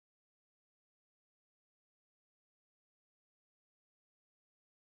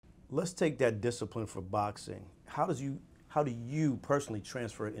Let's take that discipline for boxing. How do you personally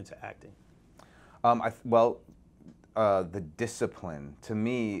transfer it into acting? Well, the discipline to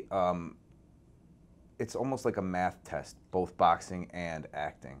me, it's almost like a math test, both boxing and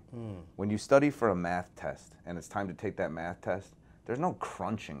acting. When you study for a math test and it's time to take that math test, there's no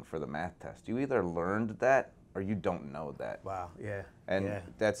crunching for the math test. You either learned that or you don't know that. Wow, yeah. And yeah.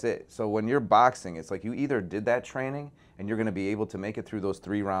 that's it. So when you're boxing, it's like you either did that training and you're going to be able to make it through those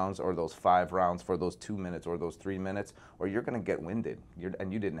 3 rounds or those 5 rounds for those 2 minutes or those 3 minutes, or you're going to get winded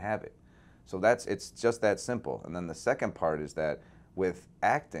and you didn't have it. So it's just that simple. And then the second part is that with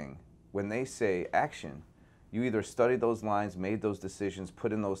acting, when they say action, you either studied those lines, made those decisions,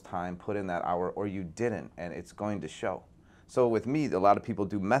 put in those time, put in that hour, or you didn't, and it's going to show. So with me, a lot of people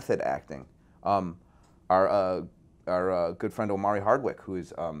do method acting. Our good friend Omari Hardwick, who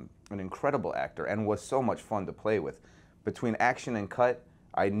is an incredible actor and was so much fun to play with. Between action and cut,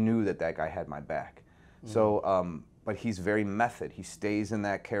 I knew that guy had my back. So, but he's very method. He stays in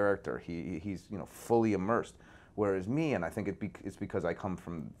that character. He's fully immersed. Whereas me, and I think it's because I come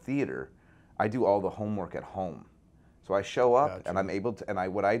from theater, I do all the homework at home. So I show up Gotcha. and I'm able to,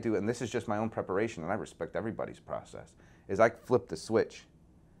 and what I do, and this is just my own preparation, and I respect everybody's process, is I flip the switch.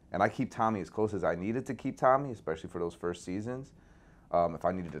 And I keep Tommy as close as I needed to keep Tommy, especially for those first seasons. If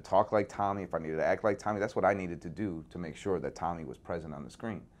I needed to talk like Tommy, if I needed to act like Tommy, that's what I needed to do to make sure that Tommy was present on the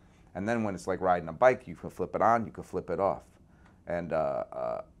screen. And then when it's like riding a bike, you can flip it on, you can flip it off. And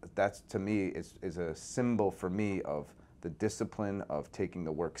that's, to me, is a symbol for me of the discipline of taking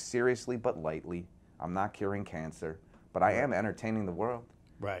the work seriously but lightly. I'm not curing cancer, but I am entertaining the world.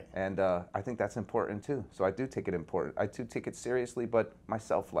 Right. And I think that's important too. So I do take it important. I do take it seriously, but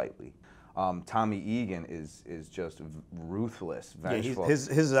myself lightly. Tommy Egan is just ruthless, vengeful. Yeah, his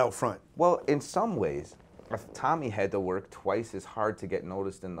is out front. Well, in some ways, Tommy had to work twice as hard to get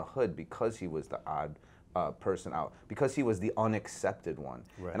noticed in the hood because he was the odd person out, because he was the unaccepted one.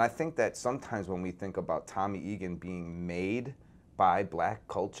 Right. And I think that sometimes when we think about Tommy Egan being made by black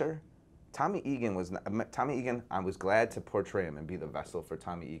culture, Tommy Egan, I was glad to portray him and be the vessel for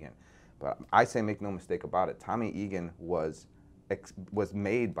Tommy Egan. But I say make no mistake about it, Tommy Egan was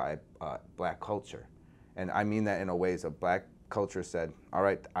made by black culture. And I mean that in a way, so black culture said, all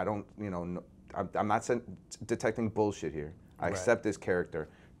right, I don't, I'm not detecting bullshit here. I accept this character.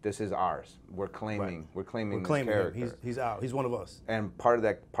 This is ours. We're claiming this character. Him. He's out. He's one of us. And part of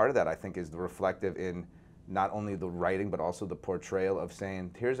that I think is the reflective in not only the writing but also the portrayal of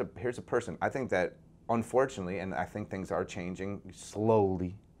saying here's a person. I think that unfortunately, and I think things are changing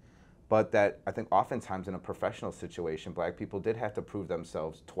slowly, but that I think oftentimes in a professional situation, black people did have to prove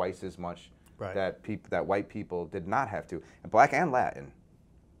themselves twice as much that white people did not have to, and black and Latin.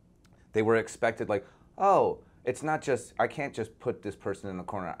 They were expected like, oh, it's not just, I can't just put this person in the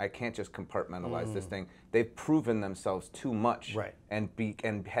corner. I can't just compartmentalize this thing. They've proven themselves too much and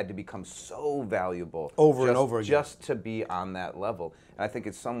had to become so valuable over and over again just to be on that level. And I think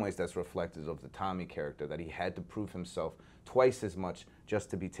in some ways that's reflective of the Tommy character, that he had to prove himself twice as much just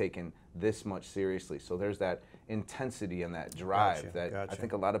to be taken this much seriously. So there's that intensity and that drive that I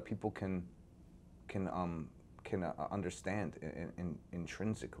think a lot of people can understand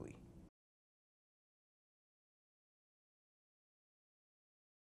intrinsically.